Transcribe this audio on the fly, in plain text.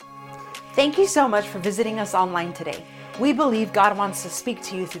Thank you so much for visiting us online today. We believe God wants to speak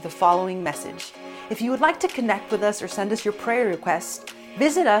to you through the following message. If you would like to connect with us or send us your prayer requests,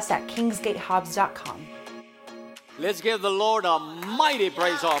 visit us at kingsgatehobbs.com. Let's give the Lord a mighty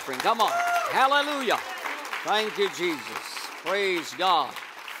praise offering. Come on. Hallelujah. Thank you, Jesus. Praise God.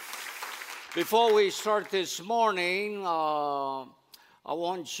 Before we start this morning, I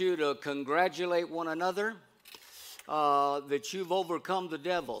want you to congratulate one another that you've overcome the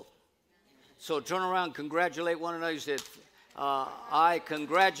devil. So turn around, congratulate one another. You said, I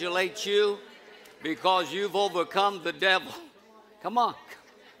congratulate you because you've overcome the devil. Come on.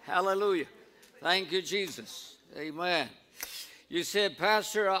 Hallelujah. Thank you, Jesus. Amen. You said,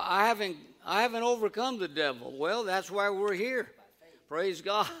 Pastor, I haven't overcome the devil. Well, that's why we're here. Praise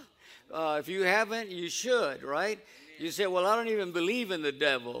God. If you haven't, you should, right? You say, well, I don't even believe in the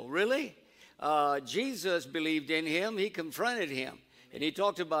devil. Really? Jesus believed in him. He confronted him. And he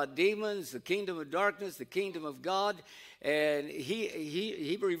talked about demons, the kingdom of darkness, the kingdom of God. And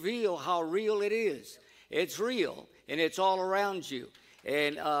he revealed how real it is. It's real, and it's all around you.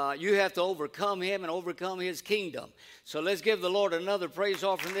 And you have to overcome him and overcome his kingdom. So let's give the Lord another praise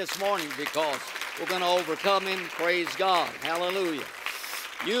offering this morning because we're going to overcome him. Praise God. Hallelujah.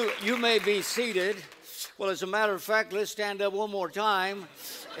 You may be seated. Well, as a matter of fact, let's stand up one more time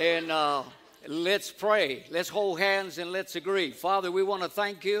and let's pray. Let's hold hands and let's agree. Father, we want to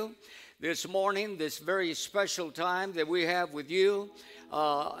thank you this morning, this very special time that we have with you.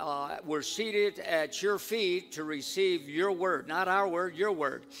 We're seated at your feet to receive your word, not our word, your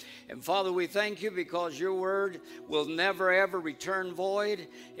word. And Father, we thank you because your word will never ever return void.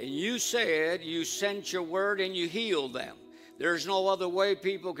 And you said you sent your word and you healed them. There's no other way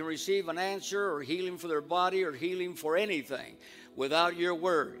people can receive an answer or healing for their body or healing for anything without your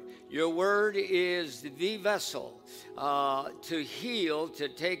word. Your word is the vessel to heal, to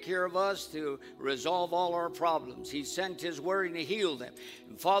take care of us, to resolve all our problems. He sent his word and he healed them.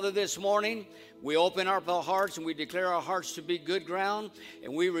 And Father, this morning, we open up our hearts and we declare our hearts to be good ground.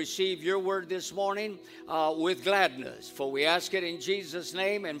 And we receive your word this morning with gladness. For we ask it in Jesus'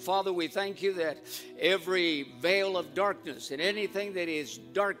 name. And Father, we thank you that every veil of darkness and anything that is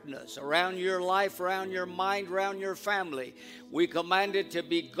darkness around your life, around your mind, around your family, we command it to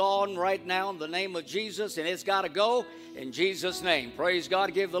be gone right now in the name of Jesus. And it's got to go in Jesus' name. Praise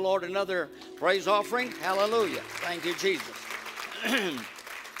God. Give the Lord another praise offering. Hallelujah. Thank you, Jesus.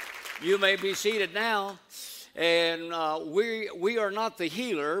 You may be seated now, and we are not the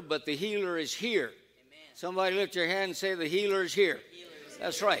healer, but the healer is here. Amen. Somebody lift your hand and say, the healer is here.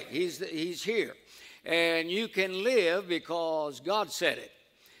 That's right, he's here. And you can live because God said it.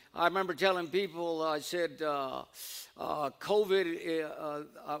 I remember telling people, I said, COVID,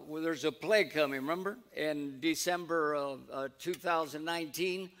 well, there's a plague coming, remember? In December of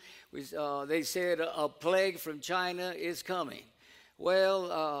 2019, they said a plague from China is coming.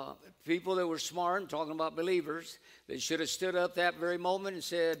 Well, people that were smart, I'm talking about believers, they should have stood up that very moment and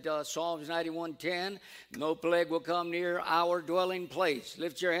said, Psalms 91:10, no plague will come near our dwelling place.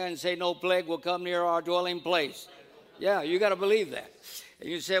 Lift your hand and say, no plague will come near our dwelling place. Yeah, you got to believe that. And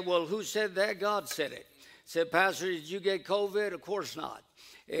you said, well, who said that? God said it. Said, Pastor, did you get COVID? Of course not.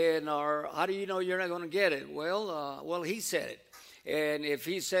 And how do you know you're not going to get it? Well, he said it. And if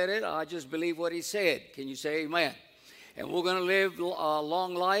he said it, I just believe what he said. Can you say amen? And we're going to live a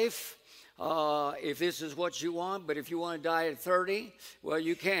long life if this is what you want. But if you want to die at 30, well,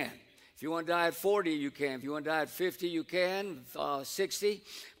 you can. If you want to die at 40, you can. If you want to die at 50, you can, 60.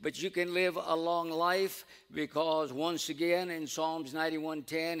 But you can live a long life because once again in Psalms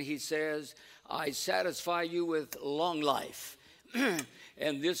 91:10, he says, I satisfy you with long life.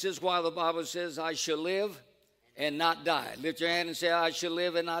 And this is why the Bible says, I shall live and not die. Lift your hand and say, I shall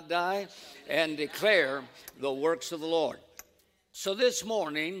live and not die, and declare the works of the Lord. So this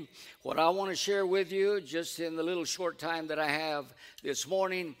morning, what I want to share with you, just in the little short time that I have this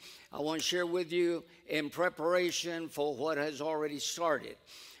morning, I want to share with you in preparation for what has already started.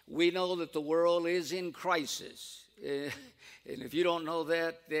 We know that the world is in crisis. And if you don't know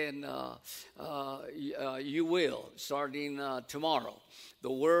that, then you will, starting tomorrow.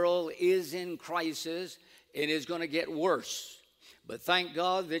 The world is in crisis. It is going to get worse. But thank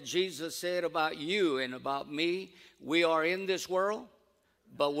God that Jesus said about you and about me, we are in this world,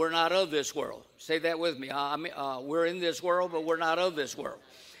 but we're not of this world. Say that with me. We're in this world, but we're not of this world.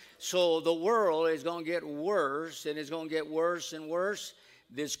 So the world is going to get worse, and it's going to get worse and worse.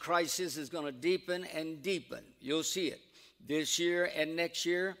 This crisis is going to deepen and deepen. You'll see it this year and next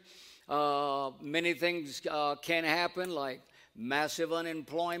year. Many things can happen, like massive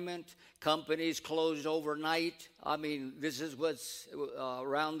unemployment, companies closed overnight. I mean, this is what's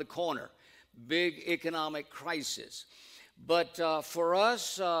around the corner. Big economic crisis. But for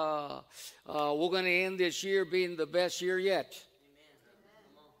us, we're going to end this year being the best year yet.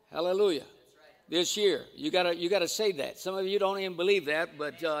 Amen. Hallelujah. This year, you gotta say that. Some of you don't even believe that,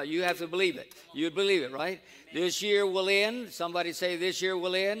 but you have to believe it. You believe it, right? Amen. This year will end. Somebody say, this year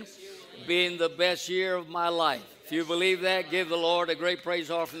will end being the best year of my life. If you believe that, give the Lord a great praise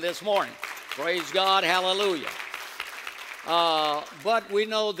offering this morning. Praise God. Hallelujah. But we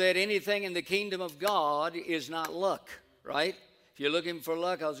know that anything in the kingdom of God is not luck, right? If you're looking for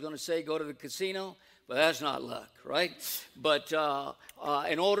luck, I was going to say go to the casino, but that's not luck, right? But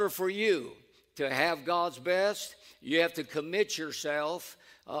in order for you to have God's best, you have to commit yourself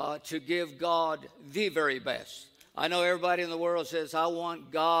to give God the very best. I know everybody in the world says, I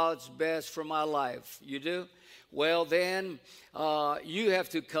want God's best for my life. You do? Well, then you have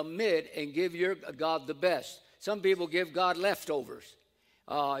to commit and give your God the best. Some people give God leftovers.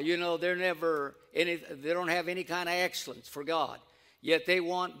 They don't have any kind of excellence for God. Yet they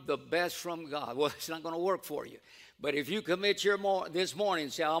want the best from God. Well, it's not going to work for you. But if you commit this morning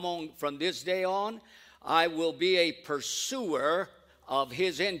and say, from this day on, I will be a pursuer of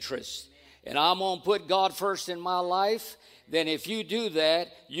his interests. And I'm going to put God first in my life. Then if you do that,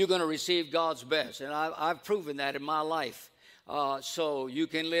 you're going to receive God's best. And I've proven that in my life. So you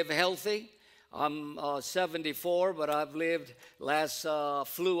can live healthy. I'm 74, but I've lived, last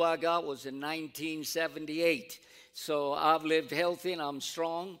flu I got was in 1978. So I've lived healthy and I'm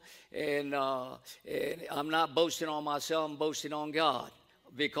strong, and I'm not boasting on myself, I'm boasting on God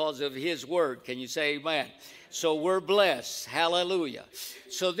because of his word. Can you say amen? So we're blessed. Hallelujah.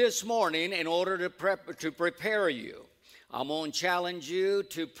 So this morning, in order to prepare you, I'm going to challenge you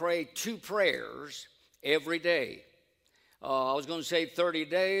to pray 2 prayers every day. I was going to say 30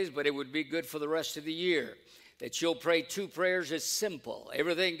 days, but it would be good for the rest of the year. That you'll pray 2 prayers is simple.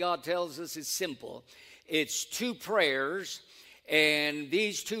 Everything God tells us is simple. It's 2 prayers, and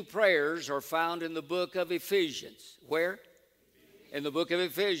these 2 prayers are found in the book of Ephesians. Where? In the book of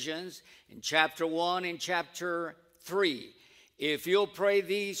Ephesians, in chapter 1 and chapter 3. If you'll pray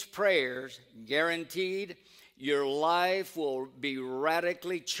these prayers, guaranteed, your life will be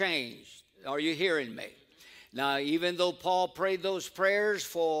radically changed. Are you hearing me? Now, even though Paul prayed those prayers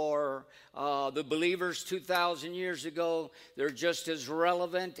for the believers 2,000 years ago, they're just as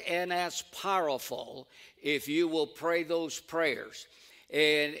relevant and as powerful if you will pray those prayers.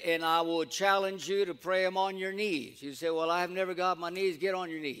 And I will challenge you to pray them on your knees. You say, well, I've never got my knees. Get on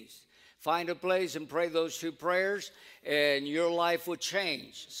your knees. Find a place and pray those 2 prayers, and your life will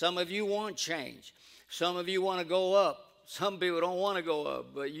change. Some of you want change. Some of you want to go up. Some people don't want to go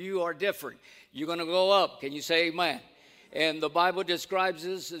up, but you are different. You're going to go up. Can you say amen? And the Bible describes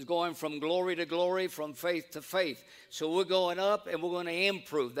this as going from glory to glory, from faith to faith. So we're going up and we're going to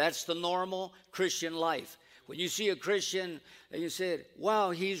improve. That's the normal Christian life. When you see a Christian and you say, wow,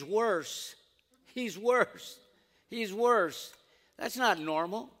 he's worse. He's worse. He's worse. That's not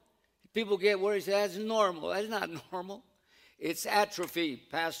normal. People get worried. That's normal. That's not normal. It's atrophy,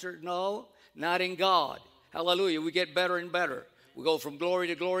 Pastor. No, not in God. Hallelujah. We get better and better. We go from glory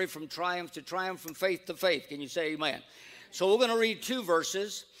to glory, from triumph to triumph, from faith to faith. Can you say amen? So we're going to read 2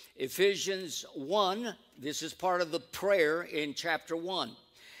 verses. Ephesians 1. This is part of the prayer in chapter 1.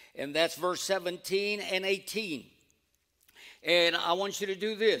 And that's verse 17 and 18. And I want you to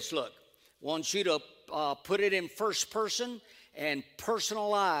do this. Look, I want you to put it in first person and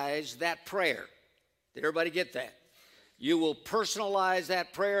personalize that prayer. Did everybody get that? You will personalize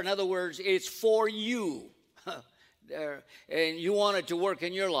that prayer. In other words, it's for you. And you want it to work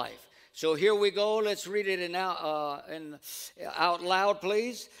in your life. So here we go. Let's read it out loud,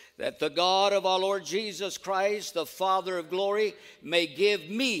 please. That the God of our Lord Jesus Christ, the Father of glory, may give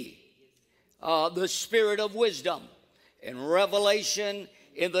me the spirit of wisdom and revelation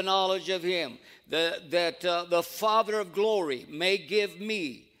in the knowledge of him. That the Father of glory may give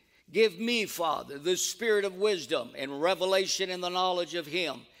me, Father, the spirit of wisdom and revelation in the knowledge of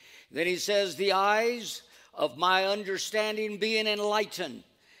him. Then he says, the eyes of my understanding being enlightened,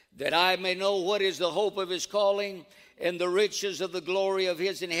 that I may know what is the hope of his calling and the riches of the glory of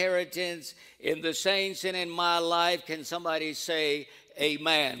his inheritance in the saints and in my life. Can somebody say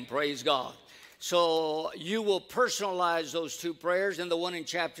amen? Praise God. So you will personalize those 2 prayers and the one in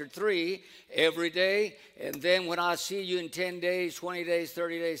chapter 3 every day. And then when I see you in 10 days, 20 days,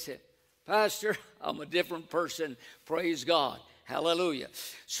 30 days, say, Pastor, I'm a different person. Praise God. Hallelujah.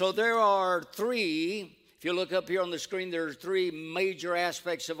 So there are 3, if you look up here on the screen, there are 3 major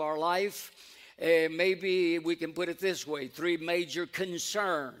aspects of our life. maybe we can put it this way, 3 major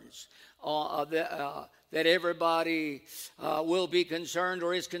concerns that everybody will be concerned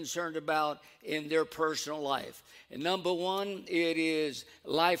or is concerned about in their personal life. And number 1, it is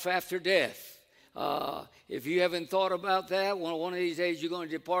life after death. If you haven't thought about that, one of these days you're going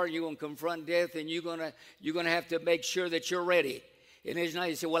to depart, and you're going to confront death, and you're going to have to make sure that you're ready. And it's not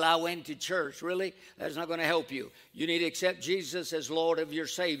you say, well, I went to church. Really? That's not going to help you. You need to accept Jesus as Lord of your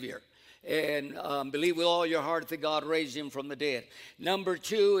Savior. And believe with all your heart that God raised him from the dead. Number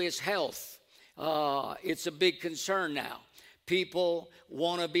 2 is health. It's a big concern now. People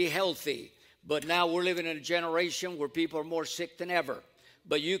want to be healthy. But now we're living in a generation where people are more sick than ever.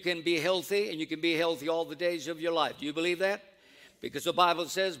 But you can be healthy, and you can be healthy all the days of your life. Do you believe that? Because the Bible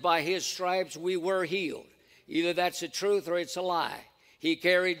says, by his stripes we were healed. Either that's the truth or it's a lie. He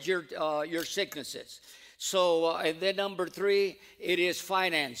carried your sicknesses. So, and then number 3, it is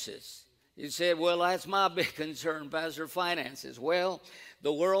finances. You said, well, that's my big concern, Pastor, finances. Well,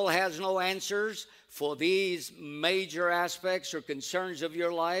 the world has no answers for these major aspects or concerns of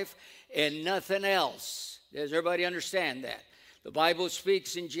your life, and nothing else. Does everybody understand that? The Bible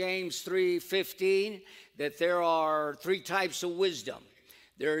speaks in James 3:15 that there are 3 types of wisdom.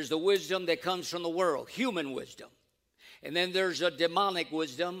 There's the wisdom that comes from the world, human wisdom. And then there's a demonic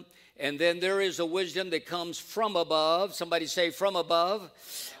wisdom. And then there is a wisdom that comes from above. Somebody say from above.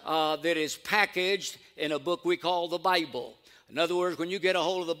 That is packaged in a book we call the Bible. In other words, when you get a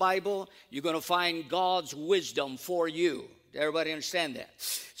hold of the Bible, you're going to find God's wisdom for you. Everybody understand that?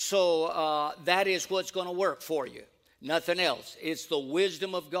 So that is what's going to work for you. Nothing else. It's the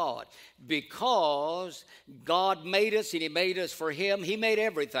wisdom of God. Because God made us, and he made us for him. He made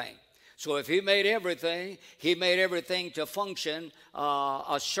everything. So if he made everything to function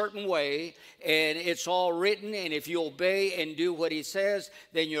a certain way, and it's all written, and if you obey and do what he says,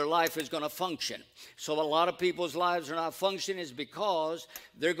 then your life is going to function. So a lot of people's lives are not functioning is because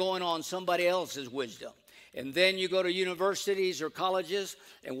they're going on somebody else's wisdom. And then you go to universities or colleges,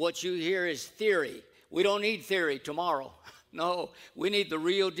 and what you hear is theory. We don't need theory tomorrow. No, we need the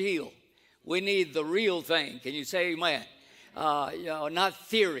real deal. We need the real thing. Can you say amen? Not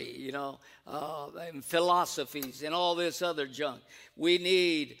theory, and philosophies and all this other junk. We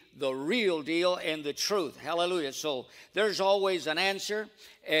need the real deal and the truth. Hallelujah. So there's always an answer,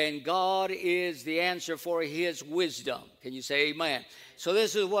 and God is the answer for his wisdom. Can you say amen? So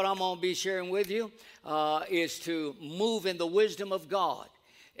this is what I'm going to be sharing with you, is to move in the wisdom of God.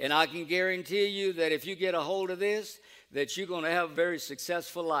 And I can guarantee you that if you get a hold of this, that you're going to have a very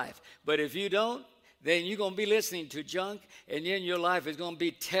successful life. But if you don't, then you're going to be listening to junk, and then your life is going to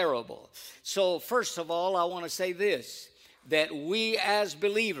be terrible. So first of all, I want to say this, that we as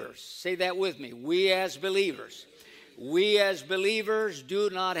believers, say that with me, we as believers do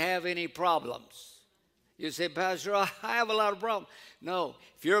not have any problems. You say, Pastor, I have a lot of problems. No,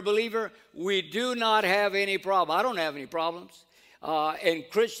 if you're a believer, we do not have any problem. I don't have any problems. And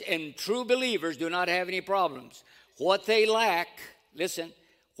true believers do not have any problems. What they lack, listen,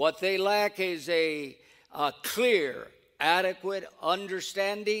 what they lack is a clear, adequate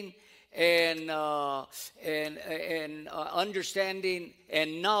understanding and understanding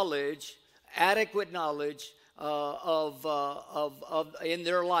and knowledge, adequate knowledge of in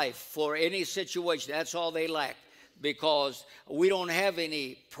their life for any situation. That's all they lack, because we don't have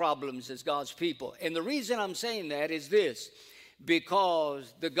any problems as God's people. And the reason I'm saying that is this,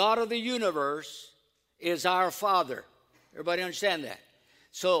 because the God of the universe is our Father. Everybody understand that?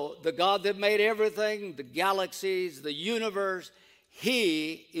 So the God that made everything, the galaxies, the universe,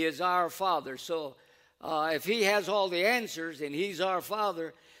 he is our Father. So if he has all the answers and he's our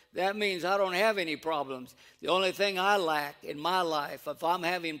Father, that means I don't have any problems. The only thing I lack in my life, if I'm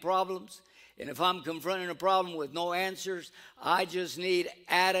having problems and if I'm confronting a problem with no answers, I just need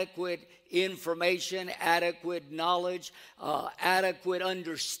adequate information, adequate knowledge, adequate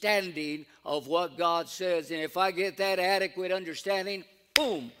understanding of what God says. And if I get that adequate understanding,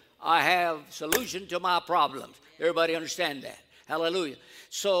 boom, I have solution to my problems. Everybody understand that? Hallelujah.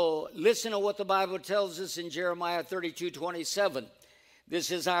 So listen to what the Bible tells us in Jeremiah 32:27.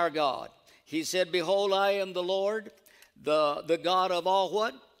 This is our God. He said, behold, I am the Lord, the God of all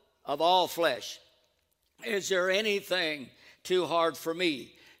what? Of all flesh. Is there anything too hard for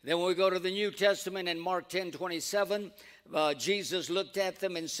me? Then when we go to the New Testament in Mark 10:27, Jesus looked at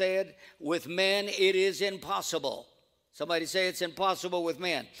them and said, with men it is impossible. Somebody say it's impossible with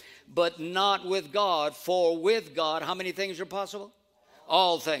men, but not with God. For with God, how many things are possible?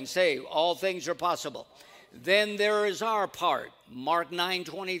 All things. Say, all things are possible. Then there is our part. Mark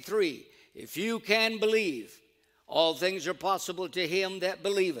 9:23. If you can believe, all things are possible to him that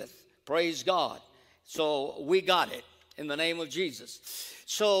believeth. Praise God. So we got it in the name of Jesus.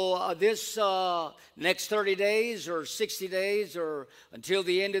 So this next 30 days or 60 days or until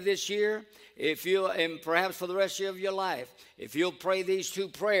the end of this year, if you, and perhaps for the rest of your life, if you'll pray these two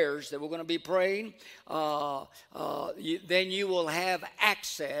prayers that we're going to be praying, then you will have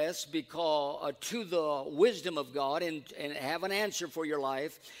access to the wisdom of God and have an answer for your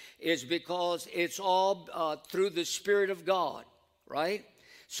life, is because it's all through the Spirit of God, right?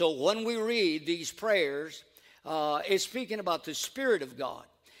 So when we read these prayers, it's speaking about the Spirit of God.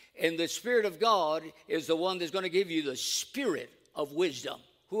 And the Spirit of God is the one that's going to give you the spirit of wisdom.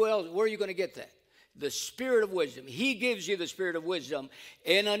 Who else? Where are you going to get that? The spirit of wisdom. He gives you the spirit of wisdom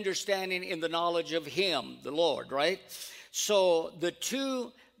and understanding in the knowledge of Him, the Lord, right? So the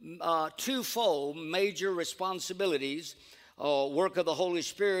twofold major responsibilities, work of the Holy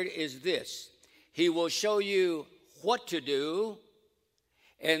Spirit is this. He will show you what to do,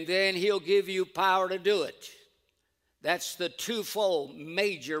 and then He'll give you power to do it. That's the twofold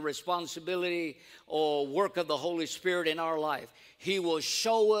major responsibility or work of the Holy Spirit in our life. He will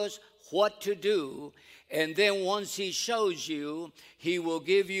show us what to do, and then once He shows you, He will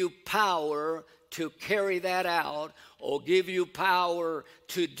give you power to carry that out or give you power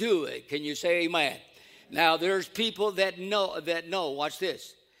to do it. Can you say amen? Now, there's people that know, watch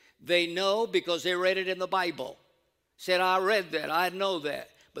this. They know because they read it in the Bible. Said, I read that, I know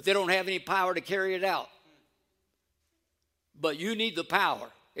that, but they don't have any power to carry it out. But you need the power.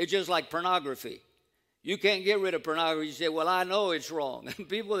 It's just like pornography. You can't get rid of pornography. You say, well, I know it's wrong. And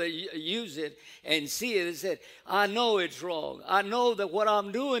people that use it and see it and say, I know it's wrong. I know that what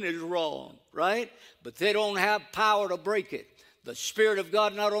I'm doing is wrong, right? But they don't have power to break it. The Spirit of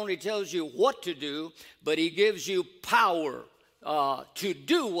God not only tells you what to do, but He gives you power to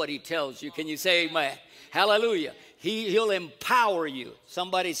do what He tells you. Can you say amen? Hallelujah. He'll empower you.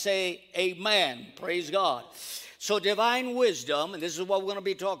 Somebody say amen. Praise God. So divine wisdom, and this is what we're going to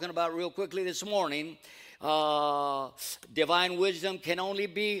be talking about real quickly this morning. Divine wisdom can only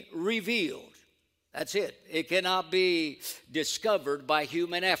be revealed. That's it. It cannot be discovered by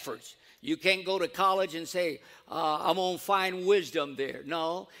human efforts. You can't go to college and say, I'm going to find wisdom there.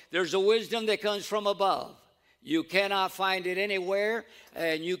 No, there's a wisdom that comes from above. You cannot find it anywhere,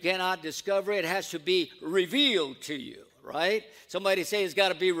 and you cannot discover it. It has to be revealed to you, right? Somebody say it's got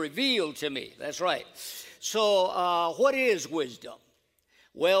to be revealed to me. That's right. So what is wisdom?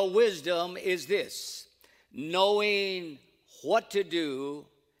 Well, wisdom is this: knowing what to do,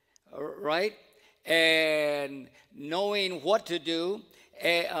 right? And knowing what to do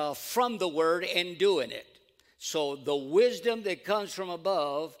from the Word and doing it. So the wisdom that comes from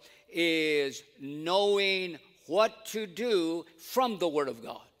above is knowing what to do from the Word of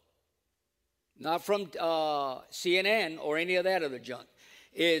God. Not from CNN or any of that other junk.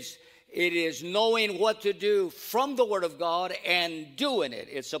 It is knowing what to do from the Word of God and doing it.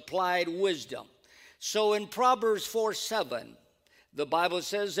 It's applied wisdom. So in Proverbs 4:7, the Bible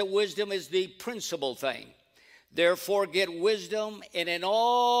says that wisdom is the principal thing. Therefore get wisdom, and in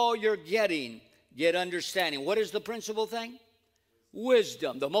all you're getting, get understanding. What is the principal thing?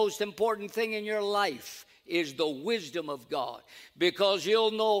 Wisdom. The most important thing in your life is the wisdom of God, because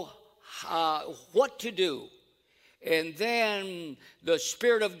you'll know what to do. And then the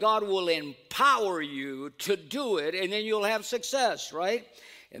Spirit of God will empower you to do it, and then you'll have success, right?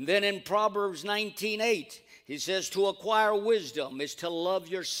 And then in Proverbs 19:8, he says to acquire wisdom is to love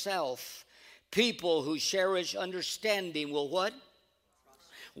yourself. People who cherish understanding will what?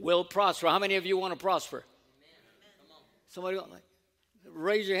 Will prosper. How many of you want to prosper? Somebody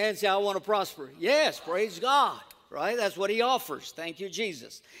raise your hand and say, I want to prosper. Yes, praise God, right? That's what He offers. Thank you,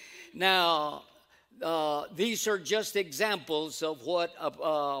 Jesus. Now, these are just examples of what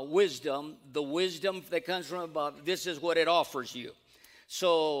wisdom, the wisdom that comes from above, this is what it offers you.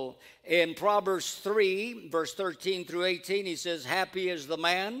 So in Proverbs 3, verse 13 through 18, he says, happy is the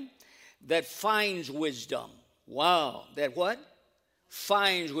man that finds wisdom. Wow. That what?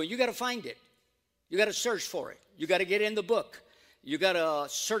 Finds wisdom. You got to find it. You got to search for it. You got to get in the book. You got to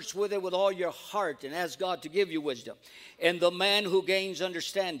search with it with all your heart and ask God to give you wisdom. And the man who gains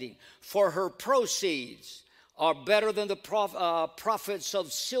understanding, for her proceeds are better than the profits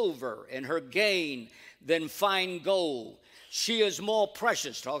of silver, and her gain than fine gold. She is more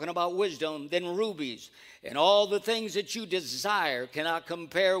precious, talking about wisdom, than rubies. And all the things that you desire cannot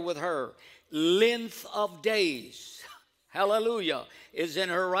compare with her. Length of days, hallelujah, is in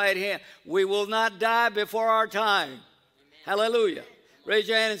her right hand. We will not die before our time. Hallelujah. Raise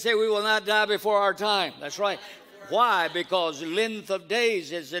your hand and say, we will not die before our time. That's right. Why? Because length of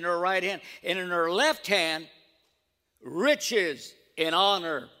days is in her right hand. And in her left hand, riches and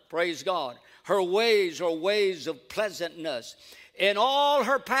honor. Praise God. Her ways are ways of pleasantness. In all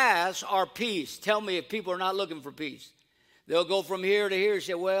her paths are peace. Tell me if people are not looking for peace. They'll go from here to here and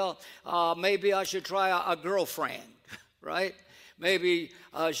say, well, maybe I should try a girlfriend, right? Maybe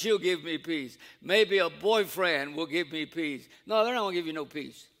she'll give me peace. Maybe a boyfriend will give me peace. No, they're not going to give you no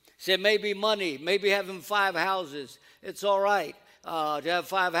peace. Say maybe money, maybe having 5 houses. It's all right to have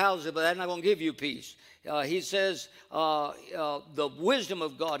 5 houses, but that's not going to give you peace. He says the wisdom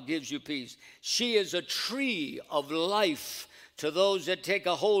of God gives you peace. She is a tree of life to those that take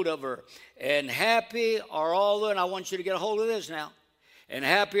a hold of her. And happy are all, and I want you to get a hold of this now. And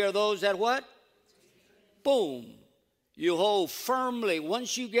happy are those that what? Boom. You hold firmly.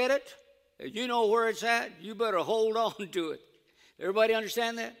 Once you get it, you know where it's at, you better hold on to it. Everybody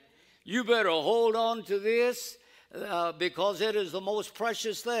understand that? You better hold on to this because it is the most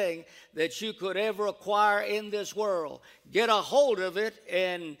precious thing that you could ever acquire in this world. Get a hold of it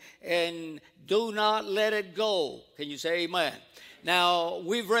and do not let it go. Can you say amen? Now,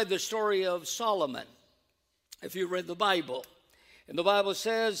 we've read the story of Solomon, if you read the Bible. And the Bible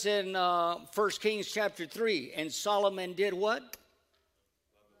says in 1 Kings chapter 3, and Solomon did what?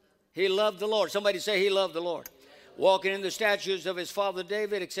 He loved the Lord. Somebody say he loved the Lord. Walking in the statutes of his father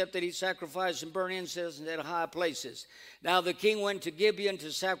David, except that he sacrificed and burned incense in high places. Now the king went to Gibeon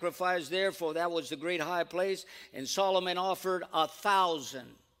to sacrifice there, for that was the great high place. And Solomon offered 1,000.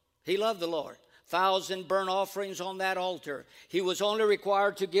 He loved the Lord. 1,000 burnt offerings on that altar. He was only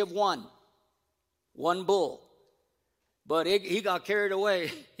required to give one bull. But he got carried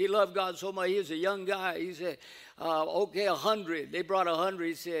away. He loved God so much. He was a young guy. He said, okay, 100. They brought 100.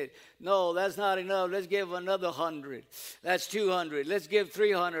 He said, no, that's not enough. Let's give another 100. That's 200. Let's give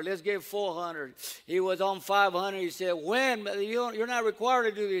 300. Let's give 400. He was on 500. He said, when? You're not required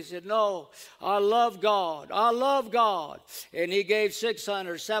to do this. He said, no, I love God. I love God. And he gave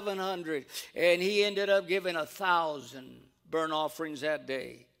 600, 700. And he ended up giving 1,000 burnt offerings that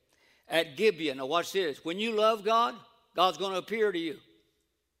day at Gibeon. Now watch this. When you love God, God's going to appear to you.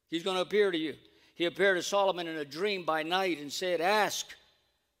 He's going to appear to you. He appeared to Solomon in a dream by night and said, ask.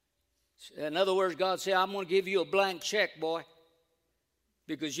 In other words, God said, I'm going to give you a blank check, boy.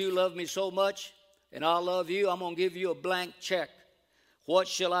 Because you love me so much and I love you, I'm going to give you a blank check. What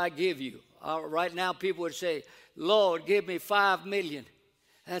shall I give you? Right now people would say, Lord, give me 5 million.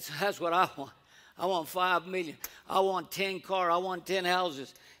 That's what I want. I want 5 million. I want 10 cars. I want 10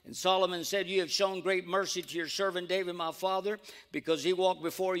 houses. And Solomon said, you have shown great mercy to your servant David, my father, because he walked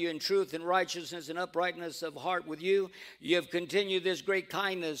before you in truth and righteousness and uprightness of heart with you. You have continued this great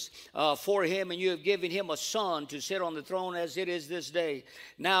kindness for him, and you have given him a son to sit on the throne as it is this day.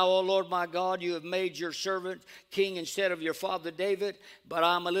 Now, O Lord my God, you have made your servant king instead of your father David, but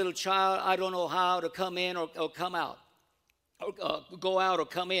I'm a little child. I don't know how to come in or come out. Go out or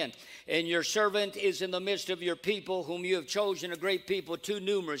come in. And your servant is in the midst of your people, whom you have chosen, a great people, too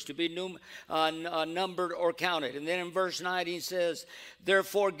numerous to be numbered or counted. And then in verse 9 he says,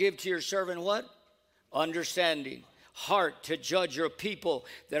 therefore give to your servant what? Understanding. Heart to judge your people,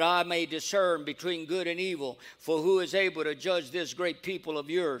 that I may discern between good and evil. For who is able to judge this great people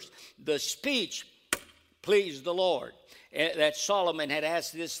of yours? The speech pleased the Lord. That Solomon had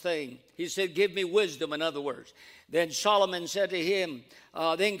asked this thing. He said, give me wisdom, in other words. Then Solomon said to him,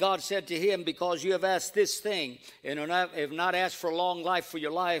 then God said to him, because you have asked this thing, and have not asked for long life for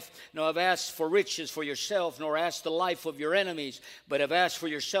your life, nor have asked for riches for yourself, nor asked the life of your enemies, but have asked for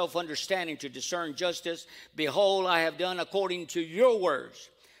yourself understanding to discern justice. Behold, I have done according to your words.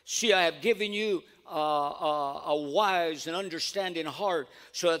 See, I have given you a wise and understanding heart,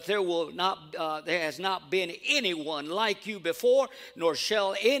 so that there has not been anyone like you before, nor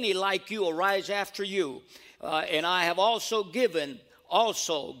shall any like you arise after you. And I have also given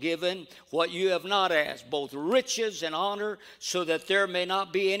what you have not asked, both riches and honor, so that there may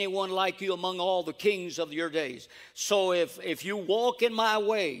not be anyone like you among all the kings of your days. So if you walk in my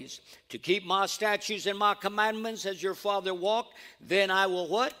ways, to keep my statutes and my commandments as your father walked, then I will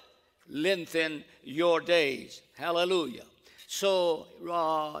what? Lengthen your days. Hallelujah. So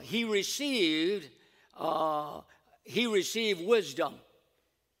he received wisdom.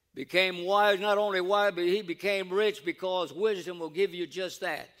 Became wise, not only wise, but he became rich, because wisdom will give you just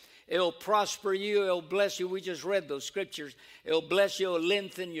that. It'll prosper you. It'll bless you. We just read those scriptures. It'll bless you. It'll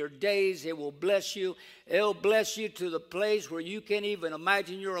lengthen your days. It will bless you. It'll bless you to the place where you can't even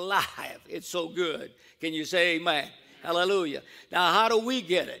imagine you're alive. It's so good. Can you say amen? Hallelujah. Now, how do we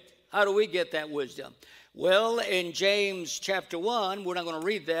get it? How do we get that wisdom? Well, in James chapter 1, we're not going to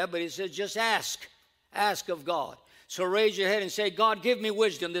read that, but it says just ask. Ask of God. So raise your hand and say, God, give me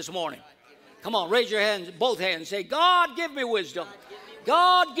wisdom this morning. Come on, raise your hands, both hands. Say, God, give me wisdom.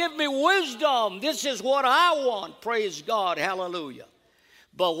 God, give me wisdom. This is what I want. Praise God. Hallelujah.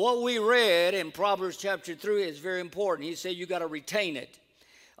 But what we read in Proverbs chapter 3 is very important. He said you got to retain it.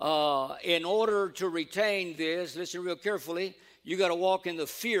 In order to retain this, listen real carefully, you got to walk in the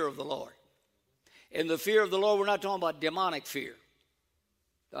fear of the Lord. In the fear of the Lord, we're not talking about demonic fear.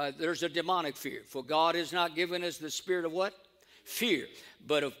 There's a demonic fear. For God has not given us the spirit of what? Fear,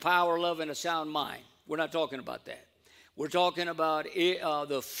 but of power, love, and a sound mind. We're not talking about that. We're talking about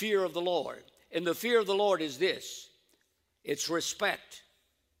the fear of the Lord. And the fear of the Lord is this. It's respect.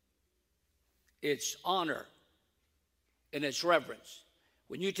 It's honor. And it's reverence.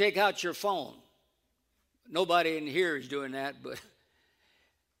 When you take out your phone, nobody in here is doing that, but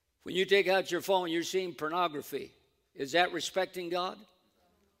when you take out your phone, you're seeing pornography. Is that respecting God?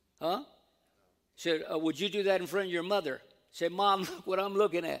 Huh? Said, would you do that in front of your mother? Say, Mom, look what I'm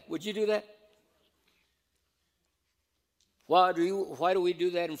looking at. Would you do that? Why do we do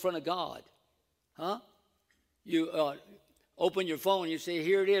that in front of God? Huh? You open your phone, you say,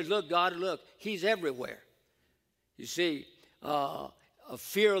 here it is. Look, God, look. He's everywhere. You see, a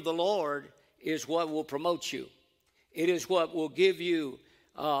fear of the Lord is what will promote you. It is what will give you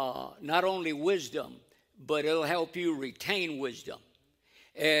not only wisdom, but it'll help you retain wisdom.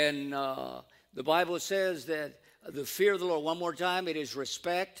 And the Bible says that the fear of the Lord, one more time, it is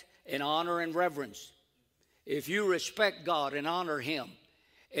respect and honor and reverence. If you respect God and honor Him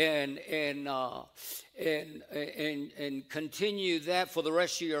and continue that for the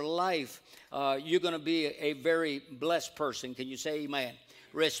rest of your life, you're going to be a very blessed person. Can you say amen?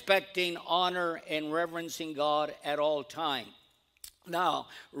 Respecting, honor, and reverencing God at all time. Now,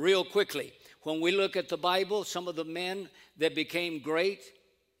 real quickly, when we look at the Bible, some of the men that became great,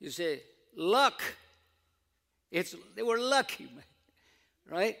 you say, luck. They were lucky,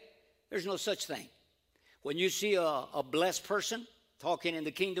 right? There's no such thing. When you see a blessed person talking in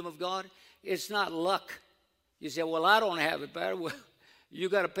the kingdom of God, it's not luck. You say, well, I don't have it, but well, you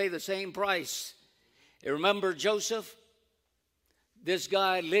got to pay the same price. You remember Joseph? This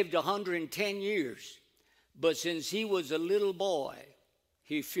guy lived 110 years, but since he was a little boy,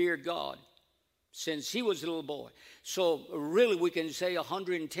 he feared God. Since he was a little boy. So really we can say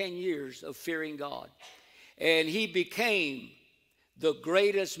 110 years of fearing God. And he became the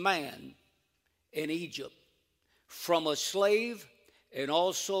greatest man in Egypt, from a slave and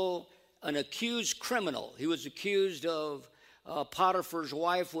also an accused criminal. He was accused of Potiphar's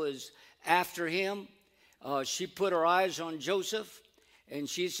wife was after him. She put her eyes on Joseph, and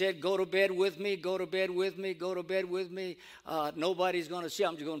she said, go to bed with me, go to bed with me, go to bed with me. Nobody's going to see.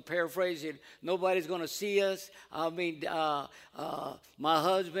 I'm just going to paraphrase it. Nobody's going to see us. I mean, my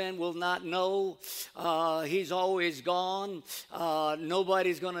husband will not know. He's always gone.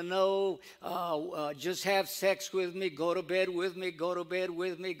 Nobody's going to know. Just have sex with me. Go to bed with me. Go to bed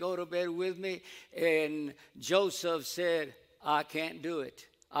with me. Go to bed with me. And Joseph said, I can't do it.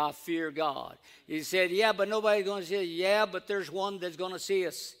 I fear God. He said, yeah, but nobody's going to see us. Yeah, but there's one that's going to see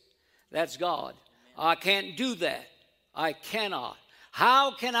us. That's God. I can't do that. I cannot.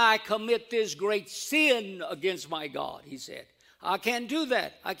 How can I commit this great sin against my God? He said. I can't do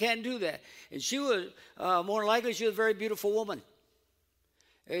that. I can't do that. And she was, more likely, she was a very beautiful woman.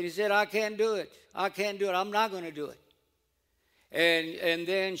 And he said, I can't do it. I can't do it. I'm not going to do it. And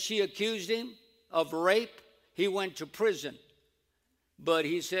then she accused him of rape. He went to prison. But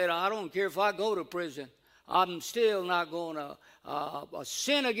he said, I don't care if I go to prison. I'm still not going to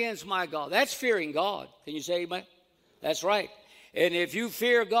sin against my God. That's fearing God. Can you say amen? That's right. And if you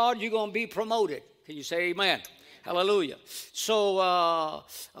fear God, you're going to be promoted. Can you say amen? Hallelujah. So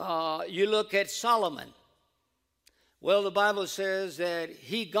you look at Solomon. Well, the Bible says that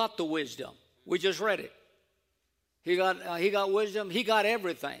he got the wisdom. We just read it. He got wisdom. He got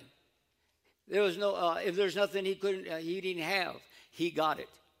everything. There was no, if there's nothing he didn't have. He got it.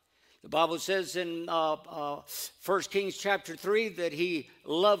 The Bible says in 1 Kings chapter 3 that he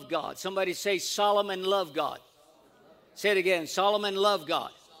loved God. Somebody say Solomon loved God. Say it again. Solomon loved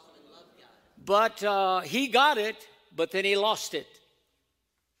God. But he got it, but then he lost it.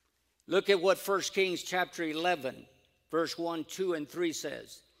 Look at what 1 Kings chapter 11, verse 1, 2, and 3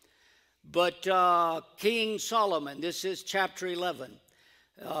 says. But King Solomon, this is chapter 11.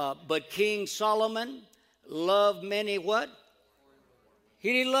 But King Solomon loved many what?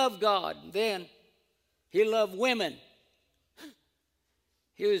 He didn't love God then. He loved women.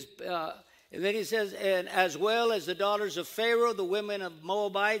 He was, and then he says, and as well as the daughters of Pharaoh, the women of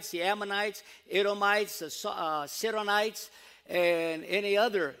Moabites, the Ammonites, Edomites, the Sidonites, and any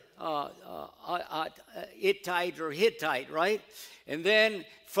other Hittite or Hittite, right? And then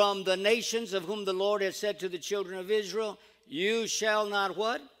from the nations of whom the Lord has said to the children of Israel, You shall not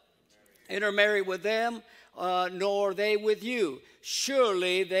what? Intermarry with them, nor they with you.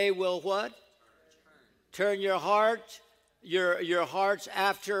 Surely they will what? Turn your hearts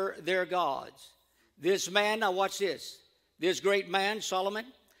after their gods. This man, now watch this. This great man, Solomon,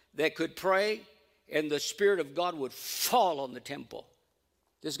 that could pray, and the Spirit of God would fall on the temple.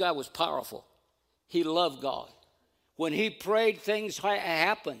 This guy was powerful. He loved God. When he prayed, things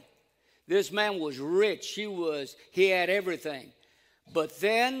happened. This man was rich. He had everything. But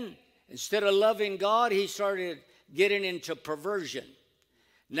then, instead of loving God, he started getting into perversion.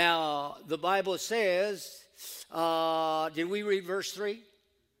 Now, the Bible says, did we read verse 3?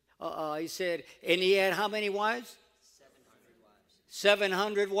 He said, and he had how many wives?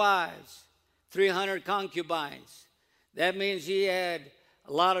 700 wives, 300 concubines. That means he had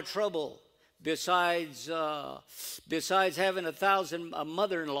a lot of trouble besides having 1,000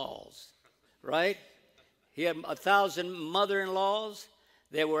 mother-in-laws, right? He had 1,000 mother-in-laws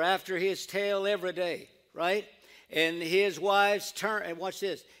that were after his tail every day, right? And his wives and watch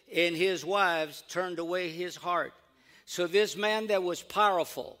this, and his wives turned away his heart. So this man that was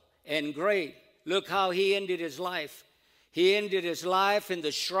powerful and great, look how he ended his life. He ended his life in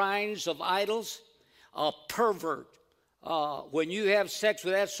the shrines of idols, a pervert. When you have sex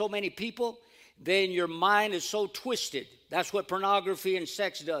with so many people, then your mind is so twisted. That's what pornography and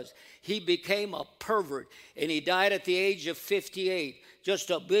sex does. He became a pervert, and he died at the age of 58, just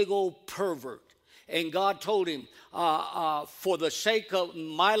a big old pervert. And God told him, for the sake of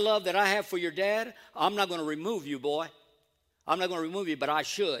my love that I have for your dad, I'm not going to remove you, boy. I'm not going to remove you, but I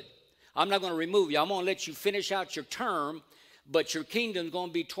should. I'm not going to remove you. I'm going to let you finish out your term, but your kingdom's going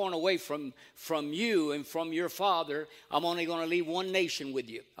to be torn away from you and from your father. I'm only going to leave one nation with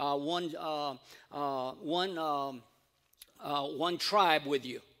you, one tribe with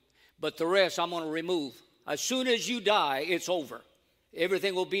you. But the rest I'm going to remove. As soon as you die, it's over.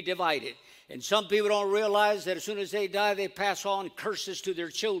 Everything will be divided. And some people don't realize that as soon as they die, they pass on curses to their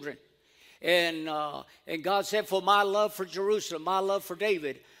children. And God said, for my love for Jerusalem, my love for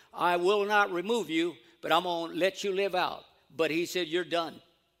David, I will not remove you, but I'm going to let you live out. But he said, you're done.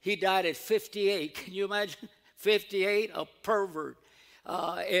 He died at 58. Can you imagine? 58, a pervert.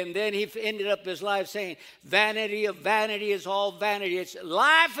 And then he ended up his life saying, vanity of vanity is all vanity.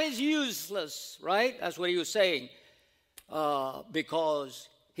 Life is useless, right? That's what he was saying. Because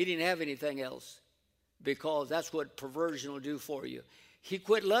he didn't have anything else. Because that's what perversion will do for you. He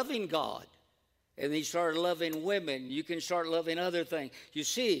quit loving God. And he started loving women. You can start loving other things. You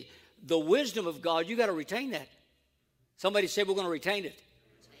see, the wisdom of God, you got to retain that. Somebody said we're going to retain it.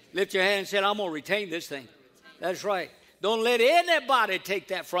 Lift your hand and say, I'm going to retain this thing. That's right. Don't let anybody take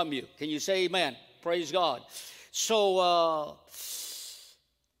that from you. Can you say amen? Praise God. So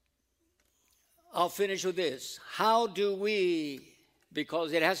I'll finish with this. How do we,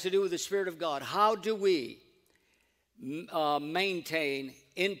 because it has to do with the Spirit of God, how do we maintain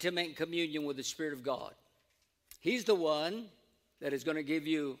intimate communion with the Spirit of God? He's the one that is going to give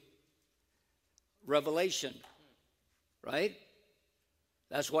you revelation, right?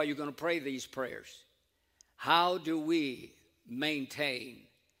 That's why you're going to pray these prayers. How do we maintain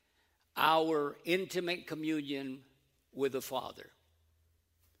our intimate communion with the Father?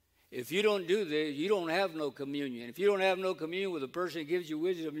 If you don't do this, you don't have no communion. If you don't have no communion with a person that gives you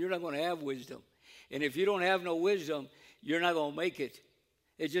wisdom, you're not going to have wisdom. And if you don't have no wisdom, you're not going to make it.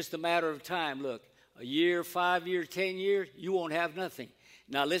 It's just a matter of time. Look, a year, 5 years, 10 years, you won't have nothing.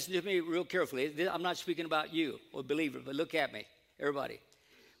 Now listen to me real carefully. I'm not speaking about you or believer, but look at me, everybody.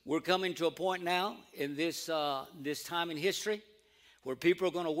 We're coming to a point now in this time in history where people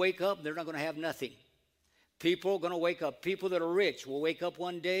are going to wake up and they're not going to have nothing. People are going to wake up. People that are rich will wake up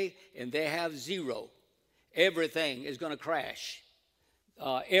one day and they have zero. Everything is going to crash.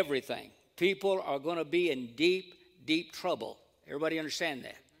 Everything. People are going to be in deep, deep trouble. Everybody understand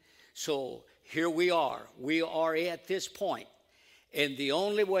that? So here we are. We are at this point. And the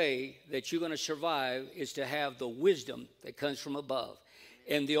only way that you're going to survive is to have the wisdom that comes from above.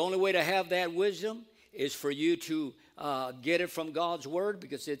 And the only way to have that wisdom is for you to get it from God's Word,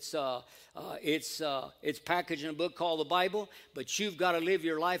 because it's packaged in a book called the Bible. But you've got to live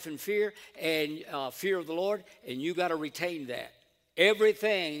your life in fear and fear of the Lord, and you got to retain that.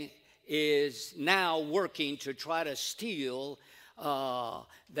 Everything is now working to try to steal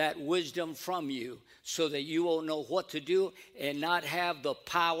that wisdom from you so that you won't know what to do and not have the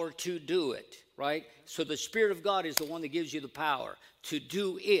power to do it, right? So the Spirit of God is the one that gives you the power to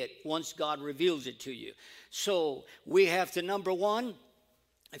do it once God reveals it to you. So we have to, number one,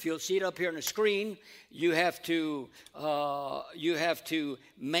 if you'll see it up here on the screen, you have to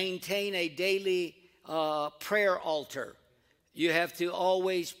maintain a daily prayer altar. You have to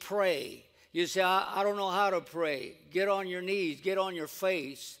always pray. You say, I don't know how to pray. Get on your knees. Get on your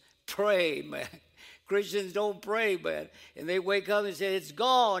face. Pray, man. Christians don't pray, man. And they wake up and say, it's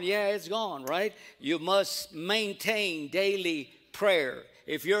gone. Yeah, it's gone, right? You must maintain daily prayer.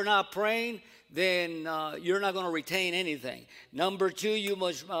 If you're not praying, then you're not going to retain anything. Number two, you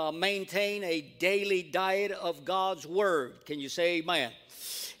must maintain a daily diet of God's Word. Can you say amen?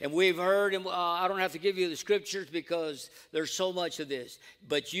 And we've heard, and I don't have to give you the scriptures because there's so much of this,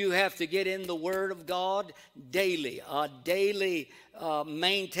 but you have to get in the Word of God daily,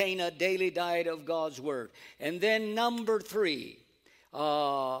 maintain a daily diet of God's Word. And then number three,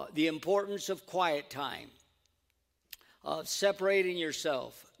 the importance of quiet time, separating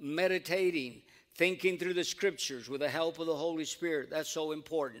yourself, meditating, thinking through the scriptures with the help of the Holy Spirit. That's so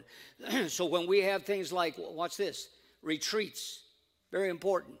important. So when we have things like, watch this, retreats, very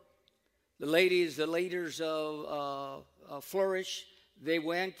important. The leaders of Flourish, they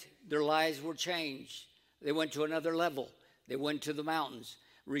went, their lives were changed. They went to another level. They went to the mountains.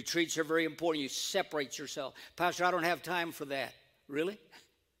 Retreats are very important. You separate yourself. Pastor, I don't have time for that. Really?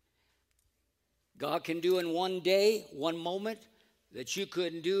 God can do in one day, one moment, that you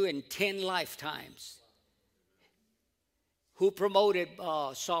couldn't do in 10 lifetimes. Who promoted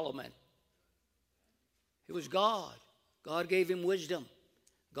Solomon? It was God. God gave him wisdom.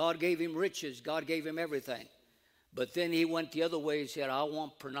 God gave him riches. God gave him everything. But then he went the other way and said, I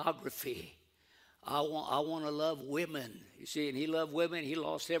want pornography. I want to love women. You see, and he loved women. He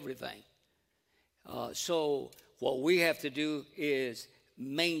lost everything. So what we have to do is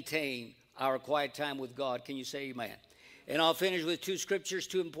maintain our quiet time with God. Can you say amen? And I'll finish with two scriptures,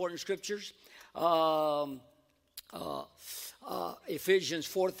 two important scriptures. Ephesians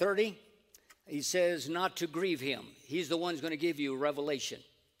 4:30. He says not to grieve him. He's the one who's going to give you revelation,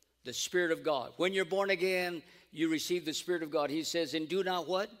 the Spirit of God. When you're born again, you receive the Spirit of God. He says, and do not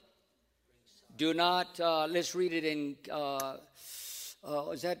what? Do not, let's read it in,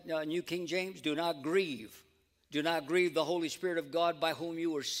 is that New King James? Do not grieve. Do not grieve the Holy Spirit of God by whom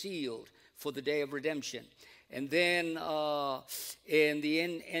you were sealed for the day of redemption. And then in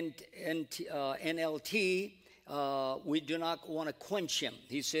the NLT, we do not want to quench him.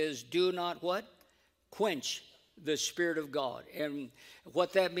 He says, do not what? Quench the Spirit of God. And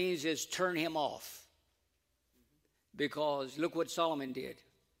what that means is turn him off. Because look what Solomon did.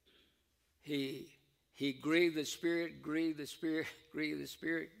 He grieved the Spirit, grieved the Spirit, grieved the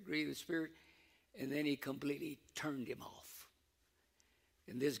Spirit, grieved the Spirit, and then he completely turned him off.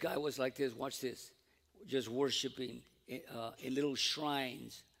 And this guy was like this, watch this, just worshiping in little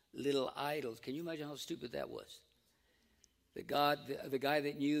shrines, little idols. Can you imagine how stupid that was? The guy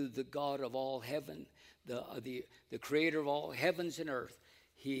that knew the God of all heaven, the creator of all heavens and earth,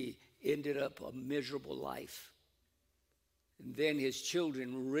 he ended up a miserable life. And then his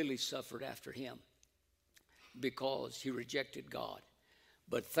children really suffered after him because he rejected God.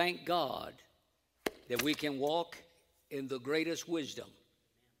 But thank God that we can walk in the greatest wisdom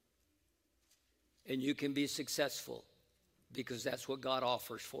and you can be successful because that's what God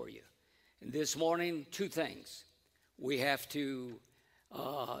offers for you. And this morning, two things. We have to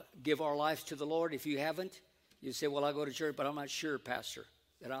give our lives to the Lord. If you haven't, you say, well, I go to church, but I'm not sure, Pastor,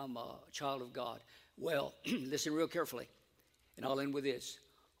 that I'm a child of God. Well, listen real carefully, and I'll end with this.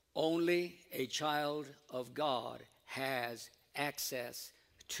 Only a child of God has access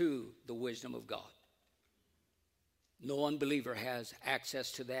to the wisdom of God. No unbeliever has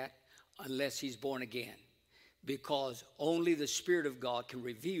access to that unless he's born again, because only the Spirit of God can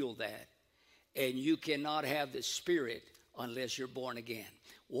reveal that, and you cannot have the Spirit unless you're born again.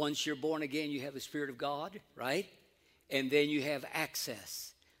 Once you're born again, you have the Spirit of God, right? And then you have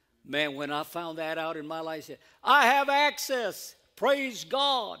access. Man, when I found that out in my life, I said, I have access, praise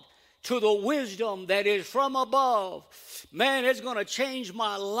God, to the wisdom that is from above. Man, it's going to change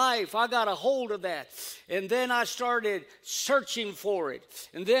my life. I got a hold of that. And then I started searching for it.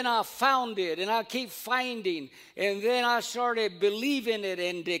 And then I found it, and I keep finding. And then I started believing it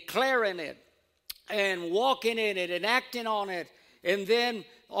and declaring it and walking in it and acting on it. And then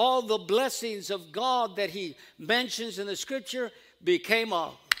all the blessings of God that he mentions in the scripture became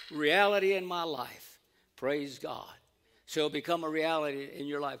a reality in my life. Praise God. So it'll become a reality in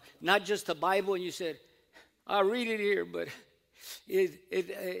your life. Not just the Bible, and you said, I read it here, but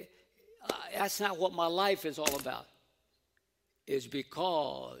that's not what my life is all about. It's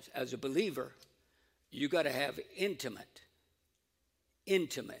because, as a believer, you got to have intimate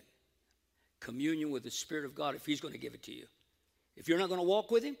communion with the Spirit of God if he's going to give it to you. If you're not going to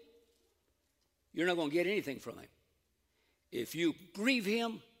walk with him, you're not going to get anything from him. If you grieve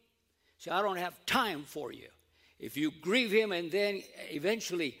him, say, I don't have time for you. If you grieve him and then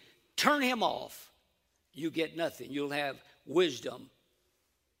eventually turn him off, you get nothing. You'll have wisdom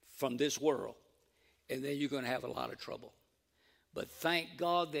from this world, and then you're going to have a lot of trouble. But thank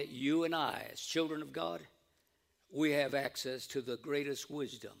God that you and I, as children of God, we have access to the greatest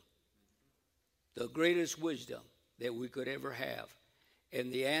wisdom that we could ever have.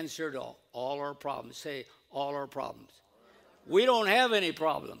 And the answer to all our problems, say all our problems. We don't have any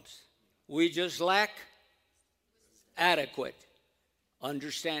problems. We just lack adequate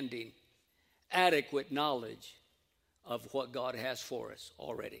understanding, adequate knowledge of what God has for us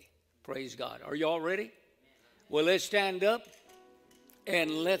already. Praise God. Are you all ready? Well, let's stand up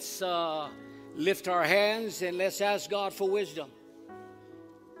and let's lift our hands and let's ask God for wisdom.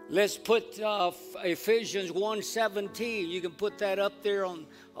 Let's put Ephesians 1:17. You can put that up there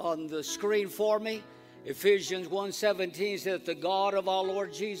on the screen for me. Ephesians 1:17 says, the God of our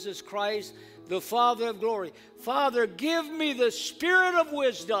Lord Jesus Christ, the Father of glory. Father, give me the spirit of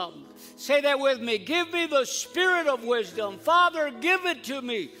wisdom. Say that with me. Give me the spirit of wisdom. Father, give it to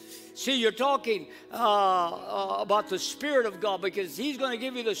me. See, you're talking about the Spirit of God, because he's going to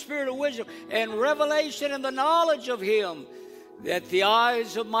give you the spirit of wisdom and revelation and the knowledge of him, that the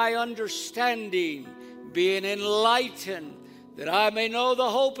eyes of my understanding being enlightened, that I may know the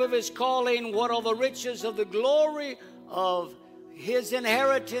hope of his calling, what are the riches of the glory of his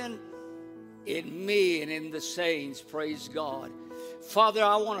inheritance in me and in the saints. Praise God. Father,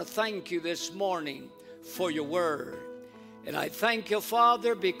 I want to thank you this morning for your word. And I thank you,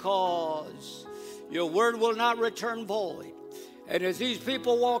 Father, because your word will not return void. And as these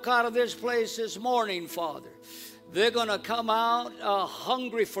people walk out of this place this morning, Father, they're going to come out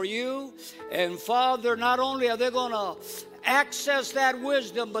hungry for you. And Father, not only are they going to access that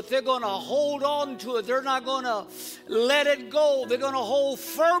wisdom, but they're going to hold on to it. They're not going to let it go. They're going to hold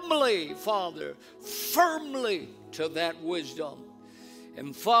firmly, Father, firmly to that wisdom.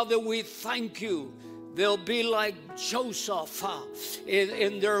 And Father, we thank you. They'll be like Joseph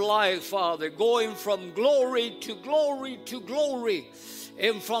in their life, Father, going from glory to glory to glory,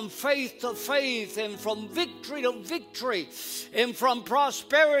 and from faith to faith, and from victory to victory, and from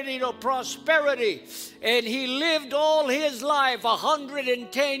prosperity to prosperity. And he lived all his life,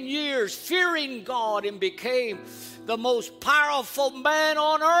 110 years, fearing God, and became the most powerful man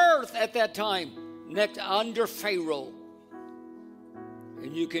on earth at that time, next under Pharaoh.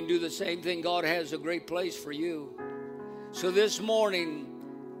 And you can do the same thing. God has a great place for you. So this morning,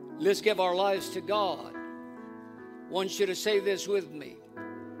 let's give our lives to God. I want you to say this with me.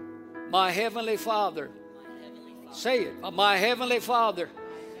 My Heavenly Father. Say it. My Heavenly Father,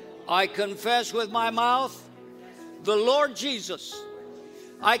 I confess with my mouth the Lord Jesus.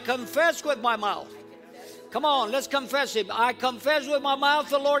 I confess with my mouth. Come on, let's confess him. I confess with my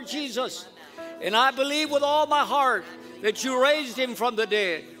mouth the Lord Jesus. And I believe with all my heart that you raised him from the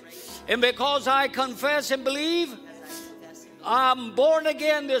dead. And because I confess and believe, I'm born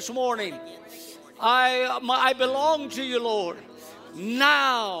again this morning. I belong to you, Lord.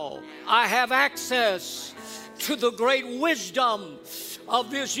 Now I have access to the great wisdom of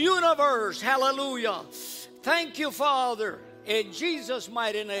this universe. Hallelujah. Thank you, Father, in Jesus'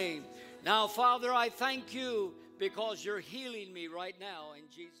 mighty name. Now, Father, I thank you because you're healing me right now in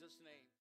Jesus' name.